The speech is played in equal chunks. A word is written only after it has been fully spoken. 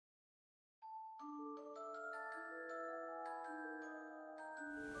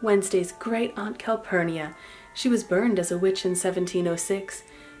Wednesday's great Aunt Calpurnia. She was burned as a witch in 1706.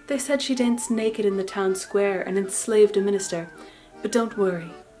 They said she danced naked in the town square and enslaved a minister. But don't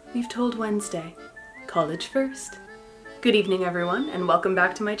worry, we've told Wednesday. College first. Good evening everyone, and welcome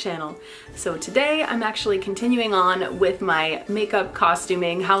back to my channel. So today I'm actually continuing on with my makeup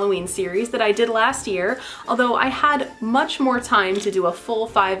costuming Halloween series that I did last year. Although I had much more time to do a full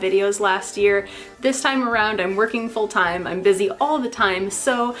 5 videos last year, this time around I'm working full time, I'm busy all the time,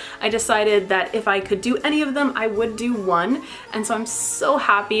 so I decided that if I could do any of them, I would do one. And so I'm so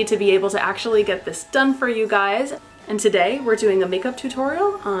happy to be able to actually get this done for you guys. And today we're doing a makeup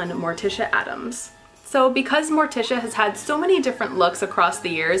tutorial on Morticia Addams. So because Morticia has had so many different looks across the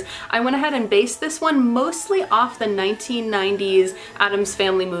years, I went ahead and based this one mostly off the 1990s Addams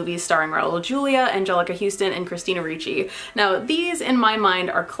Family movies starring Raul Julia, Angelica Houston, and Christina Ricci. Now these in my mind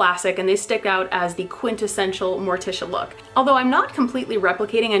are classic and they stick out as the quintessential Morticia look. Although I'm not completely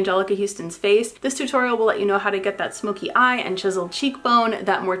replicating Angelica Houston's face, this tutorial will let you know how to get that smoky eye and chiseled cheekbone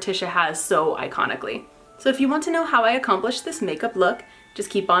that Morticia has so iconically. So if you want to know how I accomplished this makeup look, just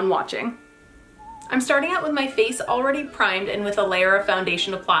keep on watching. I'm starting out with my face already primed and with a layer of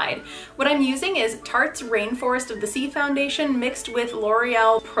foundation applied. What I'm using is Tarte's Rainforest of the Sea foundation mixed with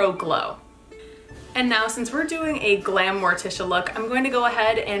L'Oreal Pro Glow. And now since we're doing a glam Morticia look, I'm going to go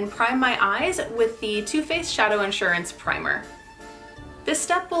ahead and prime my eyes with the Too Faced Shadow Insurance Primer. This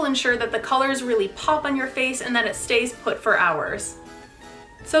step will ensure that the colors really pop on your face and that it stays put for hours.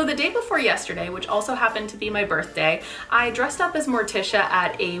 So the day before yesterday, which also happened to be my birthday, I dressed up as Morticia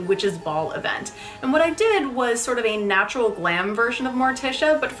at a witch's ball event. And what I did was sort of a natural glam version of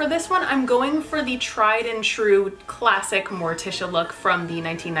Morticia, but for this one I'm going for the tried and true classic Morticia look from the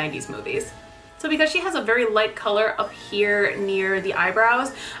 1990s movies. So because she has a very light color up here near the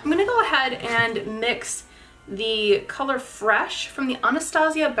eyebrows, I'm gonna go ahead and mix the color Fresh from the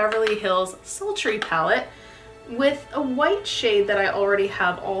Anastasia Beverly Hills Sultry palette with a white shade that I already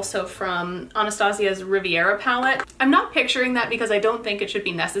have also from Anastasia's Riviera palette. I'm not picturing that because I don't think it should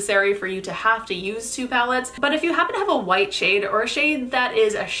be necessary for you to have to use 2 palettes, but if you happen to have a white shade or a shade that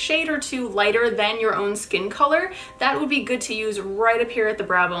is a shade or 2 lighter than your own skin color, that would be good to use right up here at the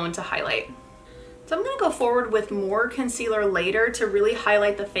brow bone to highlight. So I'm gonna go forward with more concealer later to really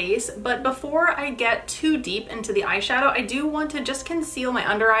highlight the face, but before I get too deep into the eyeshadow, I do want to just conceal my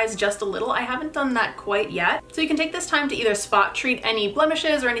under eyes just a little. I haven't done that quite yet. So you can take this time to either spot treat any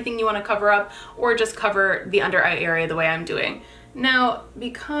blemishes or anything you wanna cover up, or just cover the under eye area the way I'm doing. Now,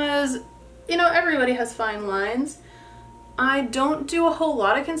 because, you know, everybody has fine lines, I don't do a whole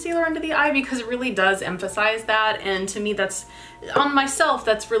lot of concealer under the eye because it really does emphasize that, and to me that's, on myself,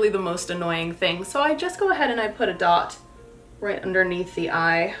 that's really the most annoying thing. So I just go ahead and I put a dot right underneath the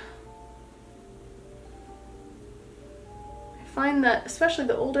eye. I find that, especially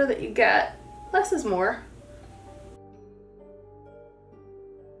the older that you get, less is more.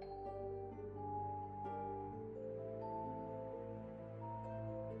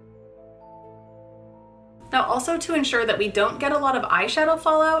 Now also to ensure that we don't get a lot of eyeshadow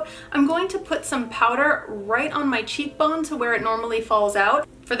fallout, I'm going to put some powder right on my cheekbone to where it normally falls out.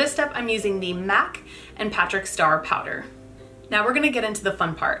 For this step, I'm using the MAC and Patrick Star powder. Now we're gonna get into the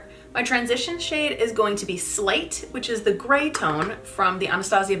fun part. My transition shade is going to be Slate, which is the gray tone from the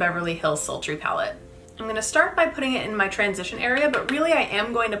Anastasia Beverly Hills Sultry palette. I'm gonna start by putting it in my transition area, but really I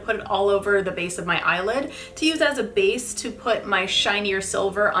am going to put it all over the base of my eyelid to use as a base to put my shinier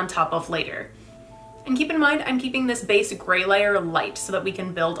silver on top of later. And keep in mind, I'm keeping this base gray layer light so that we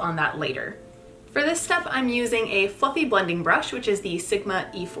can build on that later. For this step, I'm using a fluffy blending brush, which is the Sigma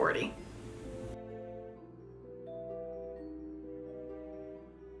E40.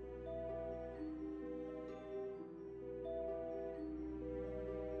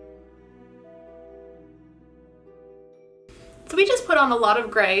 So we just put on a lot of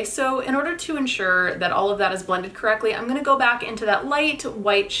gray, so in order to ensure that all of that is blended correctly, I'm gonna go back into that light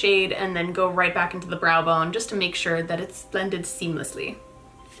white shade and then go right back into the brow bone just to make sure that it's blended seamlessly.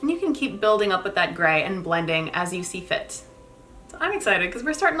 And you can keep building up with that gray and blending as you see fit. So I'm excited because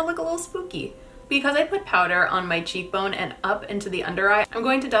we're starting to look a little spooky. Because I put powder on my cheekbone and up into the under eye, I'm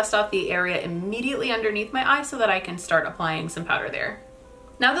going to dust off the area immediately underneath my eye so that I can start applying some powder there.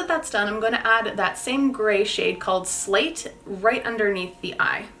 Now that that's done, I'm going to add that same gray shade called Slate right underneath the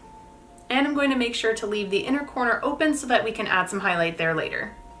eye. And I'm going to make sure to leave the inner corner open so that we can add some highlight there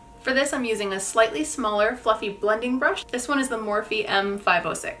later. For this, I'm using a slightly smaller fluffy blending brush. This one is the Morphe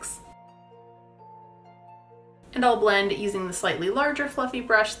M506. And I'll blend using the slightly larger fluffy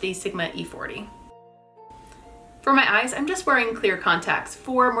brush, the Sigma E40. For my eyes, I'm just wearing clear contacts.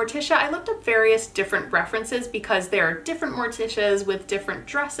 For Morticia, I looked up various different references because there are different Morticias with different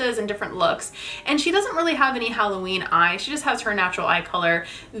dresses and different looks, and she doesn't really have any Halloween eye. She just has her natural eye color.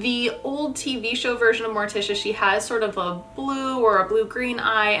 The old TV show version of Morticia, she has sort of a blue or a blue-green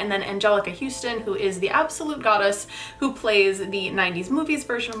eye, and then Angelica Houston, who is the absolute goddess who plays the 90s movies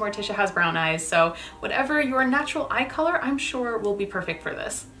version of Morticia, has brown eyes. So whatever your natural eye color, I'm sure will be perfect for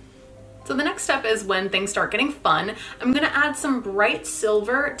this. So the next step is when things start getting fun, I'm gonna add some bright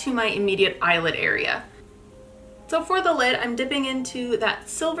silver to my immediate eyelid area. So for the lid, I'm dipping into that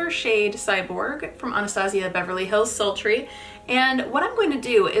silver shade Cyborg from Anastasia Beverly Hills Sultry. And what I'm going to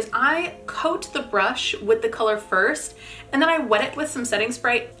do is I coat the brush with the color first, and then I wet it with some setting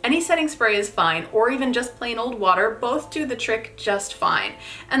spray. Any setting spray is fine, or even just plain old water. Both do the trick just fine.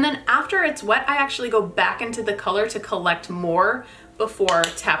 And then after it's wet, I actually go back into the color to collect more before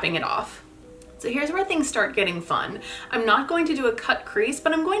tapping it off. So here's where things start getting fun. I'm not going to do a cut crease,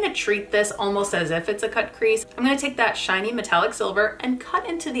 but I'm going to treat this almost as if it's a cut crease. I'm going to take that shiny metallic silver and cut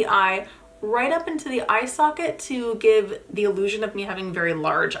into the eye, right up into the eye socket to give the illusion of me having very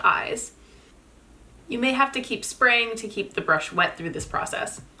large eyes. You may have to keep spraying to keep the brush wet through this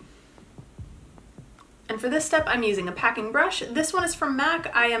process. And for this step, I'm using a packing brush. This one is from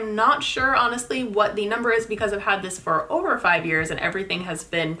MAC. I am not sure, honestly, what the number is because I've had this for over 5 years and everything has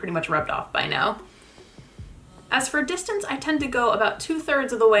been pretty much rubbed off by now. As for distance, I tend to go about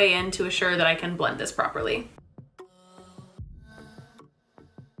 2/3 of the way in to assure that I can blend this properly.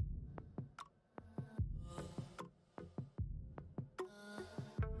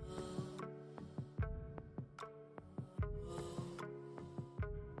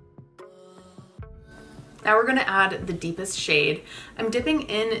 Now we're gonna add the deepest shade. I'm dipping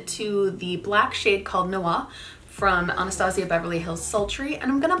into the black shade called Noir from Anastasia Beverly Hills Sultry,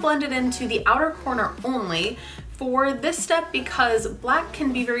 and I'm gonna blend it into the outer corner only for this step because black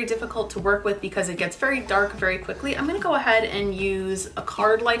can be very difficult to work with because it gets very dark very quickly. I'm gonna go ahead and use a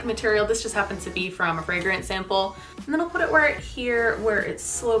card-like material. This just happens to be from a fragrance sample. And then I'll put it right here where it's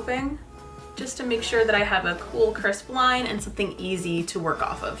sloping, just to make sure that I have a cool, crisp line and something easy to work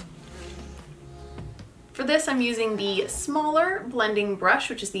off of. For this, I'm using the smaller blending brush,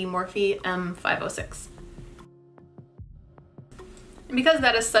 which is the Morphe M506. And because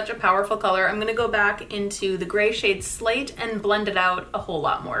that is such a powerful color, I'm gonna go back into the gray shade Slate and blend it out a whole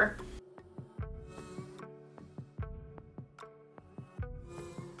lot more.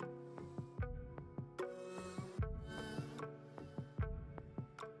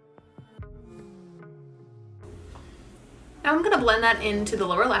 Now I'm gonna blend that into the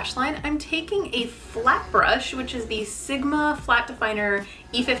lower lash line. I'm taking a flat brush, which is the Sigma Flat Definer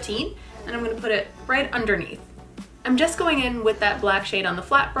E15, and I'm gonna put it right underneath. I'm just going in with that black shade on the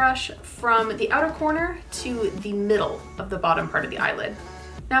flat brush from the outer corner to the middle of the bottom part of the eyelid.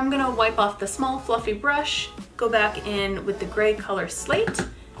 Now I'm gonna wipe off the small fluffy brush, go back in with the gray color Slate,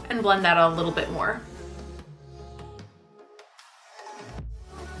 and blend that out a little bit more.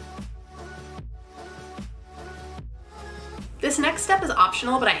 This next step is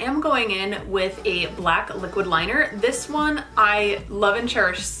optional, but I am going in with a black liquid liner. This one I love and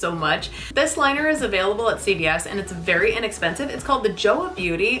cherish so much. This liner is available at CVS and it's very inexpensive. It's called the Joa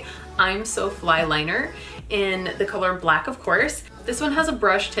Beauty I'm So Fly liner in the color black, of course. This one has a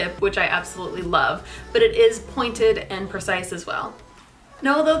brush tip, which I absolutely love, but it is pointed and precise as well.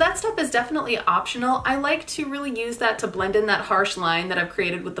 Now, although that step is definitely optional, I like to really use that to blend in that harsh line that I've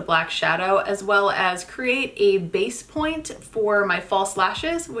created with the black shadow, as well as create a base point for my false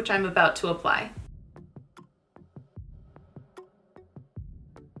lashes, which I'm about to apply.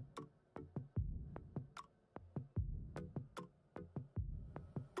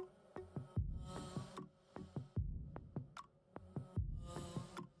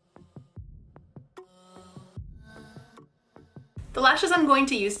 The lashes I'm going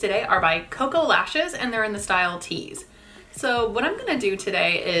to use today are by Koko Lashes and they're in the style Tease. So what I'm gonna do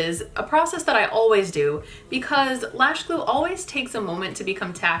today is a process that I always do because lash glue always takes a moment to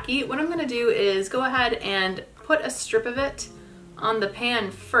become tacky. What I'm gonna do is go ahead and put a strip of it on the pan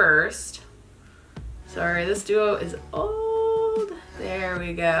first. Sorry, this duo is old. There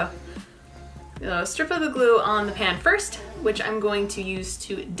we go. A strip of the glue on the pan first, which I'm going to use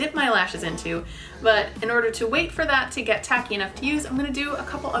to dip my lashes into. But in order to wait for that to get tacky enough to use, I'm gonna do a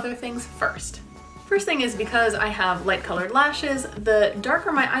couple other things first. First thing is because I have light colored lashes, the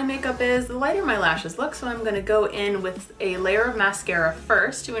darker my eye makeup is, the lighter my lashes look. So I'm gonna go in with a layer of mascara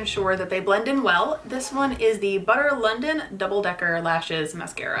first to ensure that they blend in well. This one is the Butter London Double Decker Lashes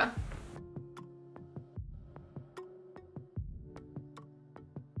Mascara.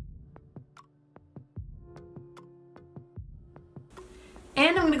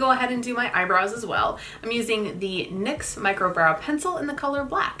 go ahead and do my eyebrows as well. I'm using the NYX Micro Brow Pencil in the color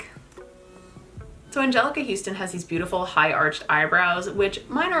Black. So Angelica Houston has these beautiful high arched eyebrows, which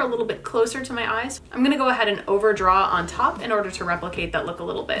mine are a little bit closer to my eyes. I'm gonna go ahead and overdraw on top in order to replicate that look a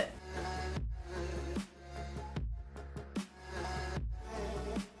little bit.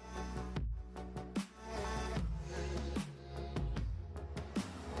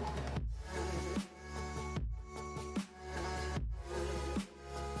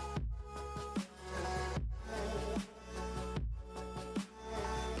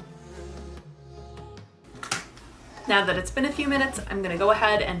 Now that it's been a few minutes, I'm gonna go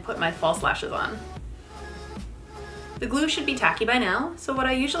ahead and put my false lashes on. The glue should be tacky by now, so what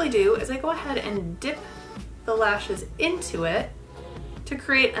I usually do is I go ahead and dip the lashes into it to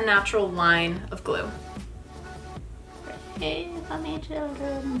create a natural line of glue. Hey, funny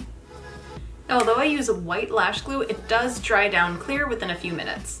children. Now, although I use white lash glue, it does dry down clear within a few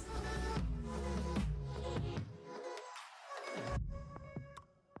minutes.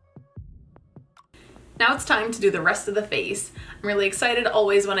 Now it's time to do the rest of the face. I'm really excited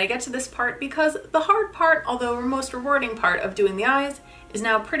always when I get to this part because the hard part, although most rewarding part of doing the eyes, is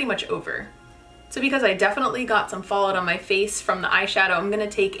now pretty much over. So because I definitely got some fallout on my face from the eyeshadow, I'm gonna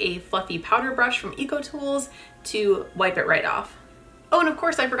take a fluffy powder brush from EcoTools to wipe it right off. Oh, and of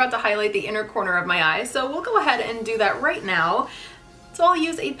course I forgot to highlight the inner corner of my eye, so we'll go ahead and do that right now. So I'll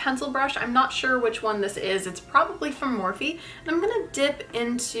use a pencil brush. I'm not sure which one this is. It's probably from Morphe. And I'm gonna dip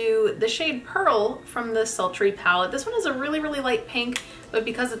into the shade Pearl from the Sultry palette. This one is a really, really light pink, but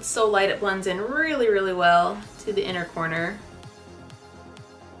because it's so light, it blends in really, really well to the inner corner.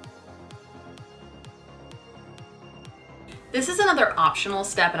 This is another optional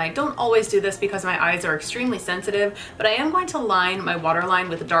step, and I don't always do this because my eyes are extremely sensitive, but I am going to line my waterline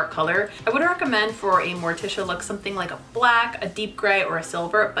with a dark color. I would recommend for a Morticia look something like a black, a deep gray, or a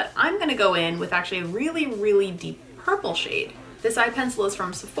silver, but I'm gonna go in with actually a really, really deep purple shade. This eye pencil is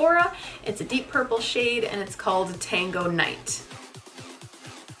from Sephora. It's a deep purple shade, and it's called Tango Night.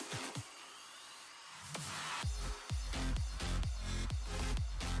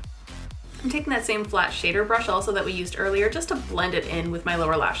 I'm taking that same flat shader brush also that we used earlier just to blend it in with my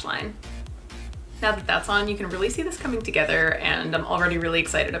lower lash line. Now that that's on, you can really see this coming together, and I'm already really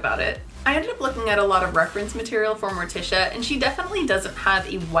excited about it. I ended up looking at a lot of reference material for Morticia, and she definitely doesn't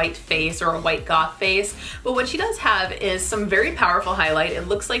have a white face or a white goth face, but what she does have is some very powerful highlight. It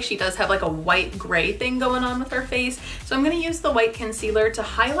looks like she does have like a white gray thing going on with her face, so I'm gonna use the white concealer to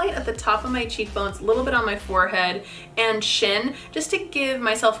highlight at the top of my cheekbones, a little bit on my forehead and chin, just to give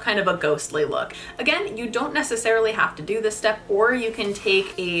myself kind of a ghostly look. Again, you don't necessarily have to do this step, or you can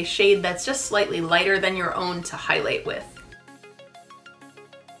take a shade that's just slightly lighter than your own to highlight with.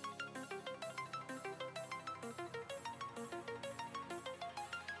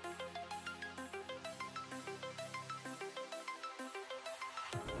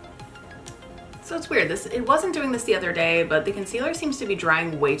 So it's weird, it wasn't doing this the other day, but the concealer seems to be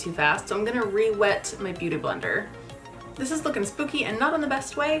drying way too fast, so I'm gonna re-wet my Beauty Blender. This is looking spooky and not in the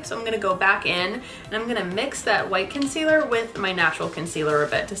best way, so I'm gonna go back in and I'm gonna mix that white concealer with my natural concealer a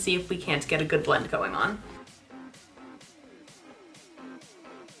bit to see if we can't get a good blend going on.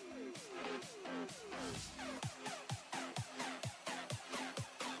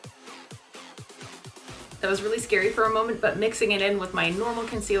 That was really scary for a moment, but mixing it in with my normal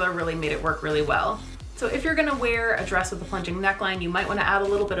concealer really made it work really well. So if you're gonna wear a dress with a plunging neckline, you might wanna add a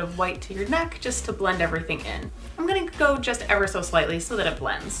little bit of white to your neck just to blend everything in. I'm gonna go just ever so slightly so that it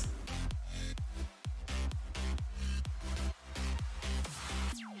blends.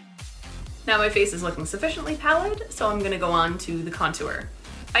 Now my face is looking sufficiently pallid, so I'm gonna go on to the contour.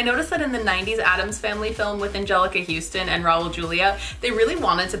 I noticed that in the 90s Addams Family film with Angelica Houston and Raul Julia, they really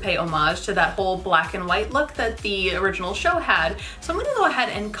wanted to pay homage to that whole black and white look that the original show had. So I'm gonna go ahead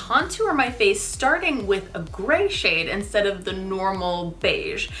and contour my face starting with a gray shade instead of the normal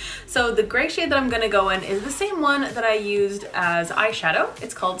beige. So the gray shade that I'm gonna go in is the same one that I used as eyeshadow.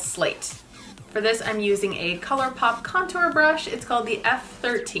 It's called Slate. For this, I'm using a Colourpop contour brush. It's called the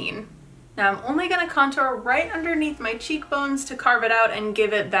F13. Now I'm only gonna contour right underneath my cheekbones to carve it out and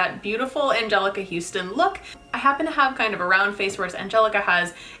give it that beautiful Angelica Houston look. I happen to have kind of a round face, whereas Angelica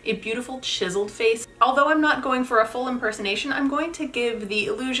has a beautiful chiseled face. Although I'm not going for a full impersonation, I'm going to give the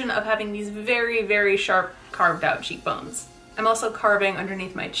illusion of having these very, very sharp carved out cheekbones. I'm also carving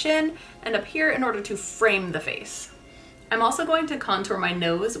underneath my chin and up here in order to frame the face. I'm also going to contour my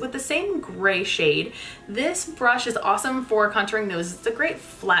nose with the same gray shade. This brush is awesome for contouring noses. It's a great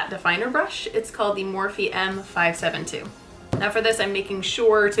flat definer brush. It's called the Morphe M572. Now for this, I'm making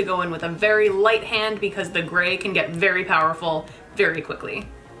sure to go in with a very light hand because the gray can get very powerful very quickly.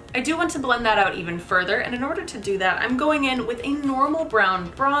 I do want to blend that out even further, and in order to do that, I'm going in with a normal brown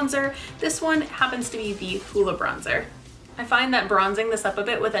bronzer. This one happens to be the Hoola bronzer. I find that bronzing this up a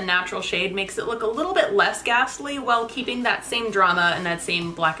bit with a natural shade makes it look a little bit less ghastly while keeping that same drama and that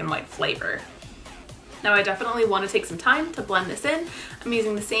same black and white flavor. Now I definitely want to take some time to blend this in. I'm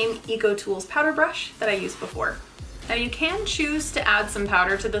using the same Eco Tools powder brush that I used before. Now you can choose to add some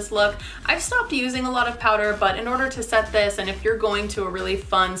powder to this look. I've stopped using a lot of powder, but in order to set this, and if you're going to a really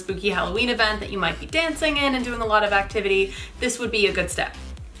fun, spooky Halloween event that you might be dancing in and doing a lot of activity, this would be a good step.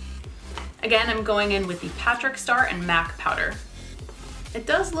 Again, I'm going in with the Patrick Star and MAC powder. It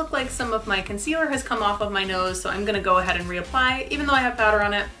does look like some of my concealer has come off of my nose, so I'm gonna go ahead and reapply. Even though I have powder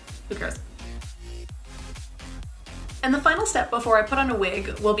on it, who cares? And the final step before I put on a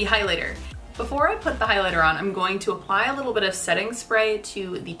wig will be highlighter. Before I put the highlighter on, I'm going to apply a little bit of setting spray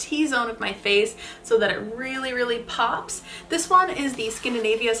to the T-zone of my face so that it really pops. This one is the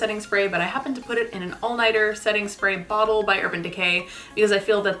Scandinavia setting spray, but I happen to put it in an all-nighter setting spray bottle by Urban Decay because I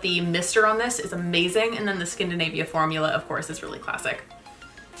feel that the mister on this is amazing, and then the Scandinavia formula, of course, is really classic.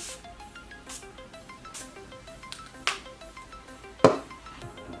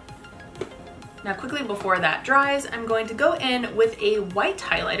 Now quickly before that dries, I'm going to go in with a white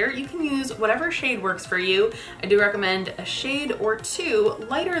highlighter. You can use whatever shade works for you. I do recommend a shade or two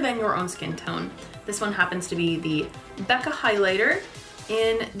lighter than your own skin tone. This one happens to be the Becca highlighter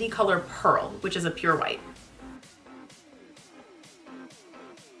in the color Pearl, which is a pure white.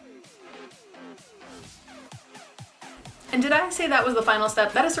 And did I say that was the final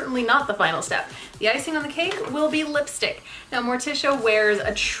step? That is certainly not the final step. The icing on the cake will be lipstick. Now Morticia wears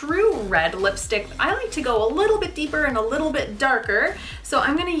a true red lipstick. I like to go a little bit deeper and a little bit darker, so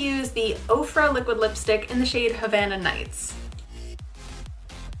I'm gonna use the Ofra liquid lipstick in the shade Havana Nights.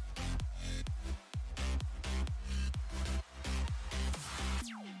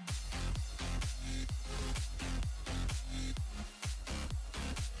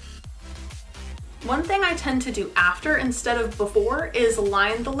 One thing I tend to do after instead of before is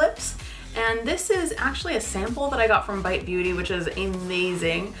line the lips. And this is actually a sample that I got from Bite Beauty, which is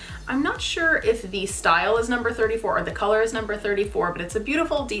amazing. I'm not sure if the style is number 34 or the color is number 34, but it's a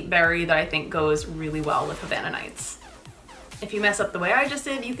beautiful deep berry that I think goes really well with Havana Nights. If you mess up the way I just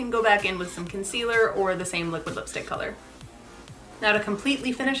did, you can go back in with some concealer or the same liquid lipstick color. Now to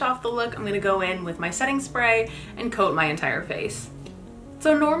completely finish off the look, I'm gonna go in with my setting spray and coat my entire face.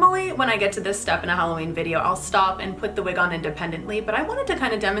 So normally when I get to this step in a Halloween video, I'll stop and put the wig on independently, but I wanted to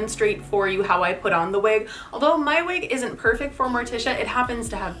kind of demonstrate for you how I put on the wig. Although my wig isn't perfect for Morticia, it happens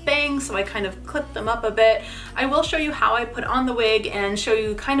to have bangs, so I kind of clip them up a bit. I will show you how I put on the wig and show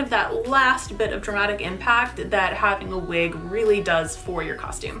you kind of that last bit of dramatic impact that having a wig really does for your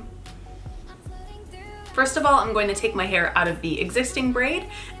costume. First of all, I'm going to take my hair out of the existing braid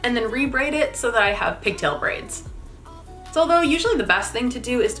and then re-braid it so that I have pigtail braids. So although usually the best thing to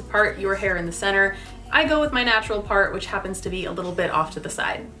do is to part your hair in the center, I go with my natural part, which happens to be a little bit off to the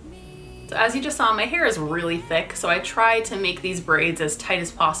side. So as you just saw, my hair is really thick, so I try to make these braids as tight as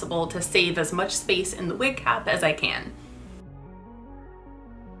possible to save as much space in the wig cap as I can.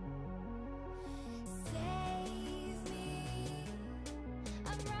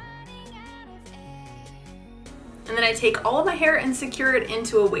 And then I take all of my hair and secure it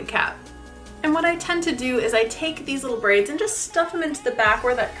into a wig cap. And what I tend to do is I take these little braids and just stuff them into the back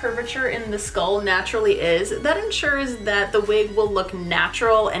where that curvature in the skull naturally is. That ensures that the wig will look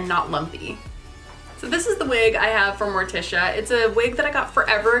natural and not lumpy. So this is the wig I have from Morticia. It's a wig that I got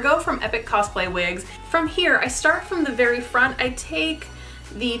forever ago from Epic Cosplay Wigs. From here, I start from the very front. I take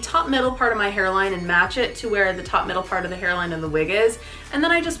the top middle part of my hairline and match it to where the top middle part of the hairline of the wig is, and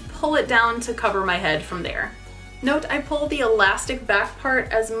then I just pull it down to cover my head from there. Note I pull the elastic back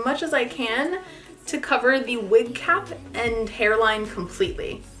part as much as I can to cover the wig cap and hairline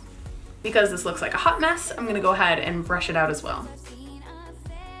completely. Because this looks like a hot mess, I'm gonna go ahead and brush it out as well.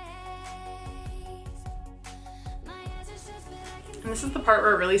 And this is the part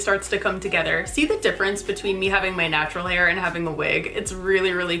where it really starts to come together. See the difference between me having my natural hair and having a wig? It's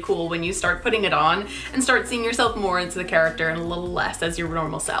really cool when you start putting it on and start seeing yourself more into the character and a little less as your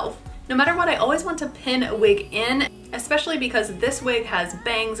normal self. No matter what, I always want to pin a wig in, especially because this wig has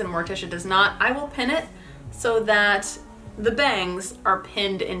bangs and Morticia does not. I will pin it so that the bangs are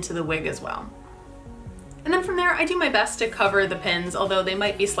pinned into the wig as well. And then from there, I do my best to cover the pins, although they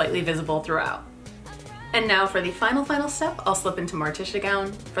might be slightly visible throughout. And now for the final step, I'll slip into Morticia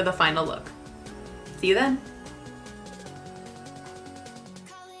gown for the final look. See you then.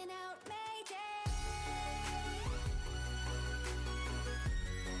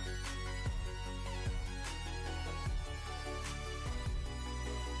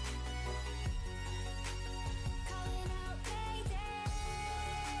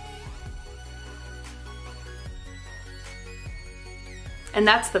 And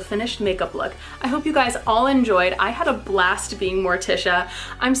that's the finished makeup look. I hope you guys all enjoyed. I had a blast being Morticia.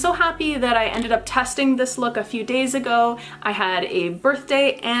 I'm so happy that I ended up testing this look a few days ago. I had a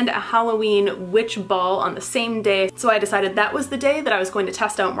birthday and a Halloween witch ball on the same day, so I decided that was the day that I was going to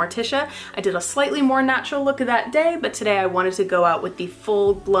test out Morticia. I did a slightly more natural look that day, but today I wanted to go out with the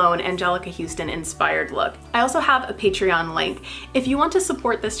full-blown Angelica Houston inspired look. I also have a Patreon link. If you want to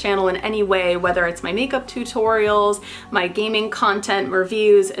support this channel in any way, whether it's my makeup tutorials, my gaming content,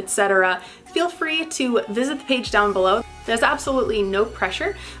 reviews, etc., feel free to visit the page down below. There's absolutely no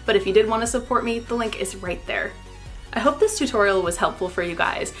pressure, but if you did want to support me, the link is right there. I hope this tutorial was helpful for you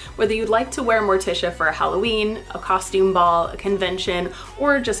guys. Whether you'd like to wear Morticia for a Halloween, a costume ball, a convention,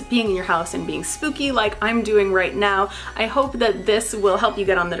 or just being in your house and being spooky like I'm doing right now, I hope that this will help you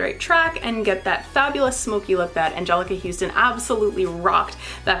get on the right track and get that fabulous smoky look that Angelica Houston absolutely rocked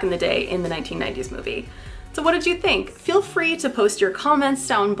back in the day in the 1990s movie. So what did you think? Feel free to post your comments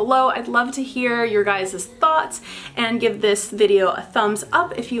down below. I'd love to hear your guys' thoughts, and give this video a thumbs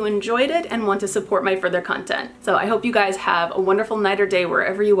up if you enjoyed it and want to support my further content. So I hope you guys have a wonderful night or day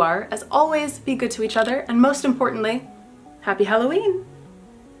wherever you are. As always, be good to each other, and most importantly, happy Halloween!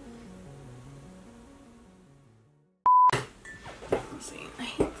 Let's see, I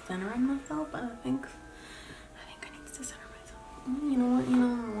hate centering myself, but I think I need to center myself. You know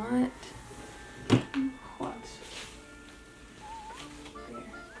what?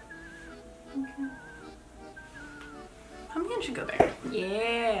 Pumpkin should go there.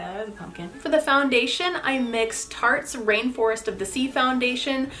 Yeah, there's a pumpkin. For the foundation, I mixed Tarte's Rainforest of the Sea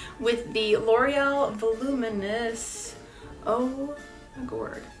foundation with the L'Oreal Voluminous. Oh my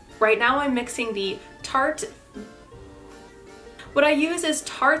god. Right now I'm mixing the Tarte. What I use is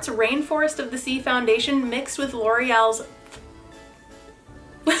Tarte's Rainforest of the Sea foundation mixed with L'Oreal's.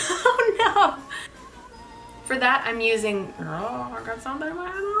 Oh no! For that, I'm using. Oh, I got something in my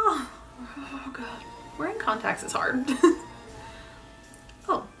eyeball. Oh god. Wearing contacts is hard.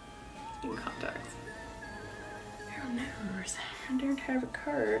 Oh, in contacts. Oh no, I don't have a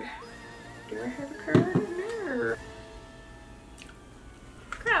card. Do I have a card? No.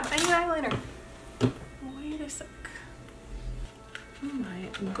 Crap, I need eyeliner. Wait a sec. Oh my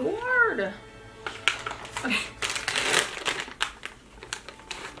god. Okay.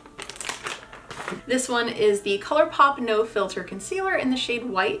 This one is the Colourpop No Filter Concealer in the shade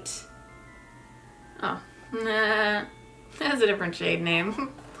White. Oh, nah, that's a different shade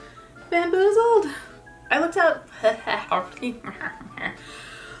name. Bamboozled. I looked up.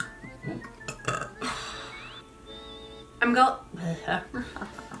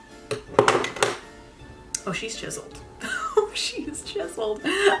 Oh, she's chiseled. Oh, she is chiseled.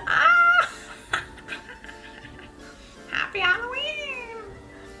 Ah! Happy Halloween.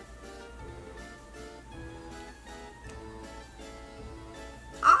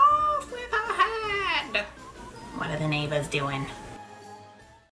 Off with her head. What are the neighbors doing?